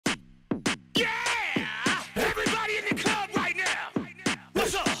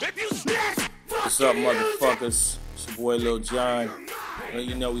What's up, motherfuckers? It's your boy Lil John. Well,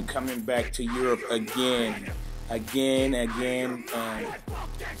 you know we coming back to Europe again, and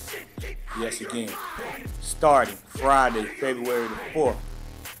yes, again. Starting Friday, February the 4th,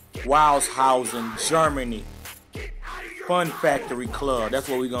 Wildshausen, Germany. Fun Factory Club, that's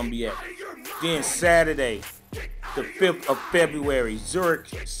where we're gonna be at. Then Saturday, the 5th of February, Zurich,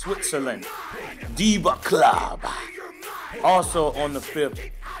 Switzerland, Diva Club. Also on the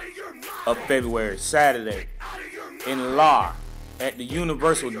 5th of February, Saturday, in Lahr at the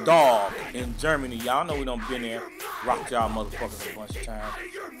Universal Dog in Germany. Y'all know we done been there. Rocked y'all motherfuckers a bunch of times.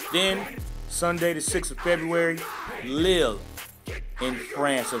 Then Sunday the 6th of February, Lille in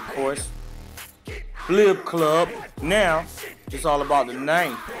France, of course. Flip Club. Now it's all about the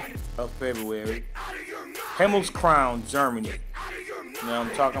 9th of February. Himmelskrown, Germany. You know what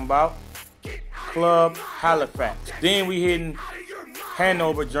I'm talking about? Club Halifax. Then we hitting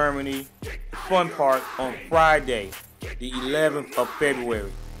Hanover, Germany, Fun Park on Friday, the 11th of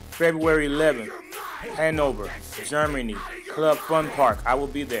February. February 11th, Hanover, Germany, Club Fun Park. I will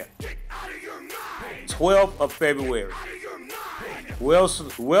be there. 12th of February,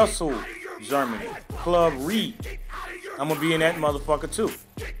 Welsel, Germany, Club Reed. I'm going to be in that motherfucker too.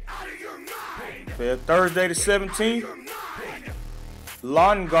 Thursday the 17th,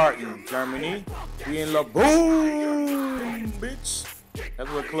 Lahngarten, Germany. We in La Boom, bitch. That's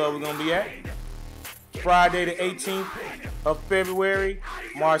what club we're going to be at. Friday the 18th of February,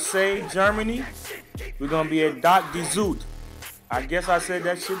 Marseille, Germany. We're going to be at Doc de Zoot. I guess I said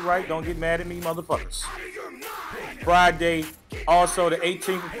that shit right. Don't get mad at me, motherfuckers. Friday, also the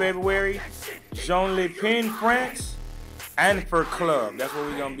 18th of February, Jean Le Pen, France. Anfer Club. That's where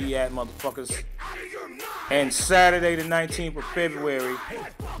we're going to be at, motherfuckers. And Saturday the 19th of February,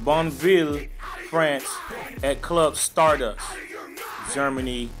 Bonneville, France, at Club Stardust.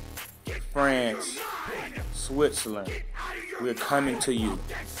 Germany, France, Switzerland. We're coming to you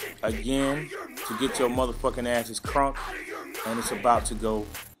again to get your motherfucking asses crunk, and it's about to go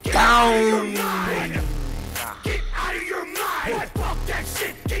down.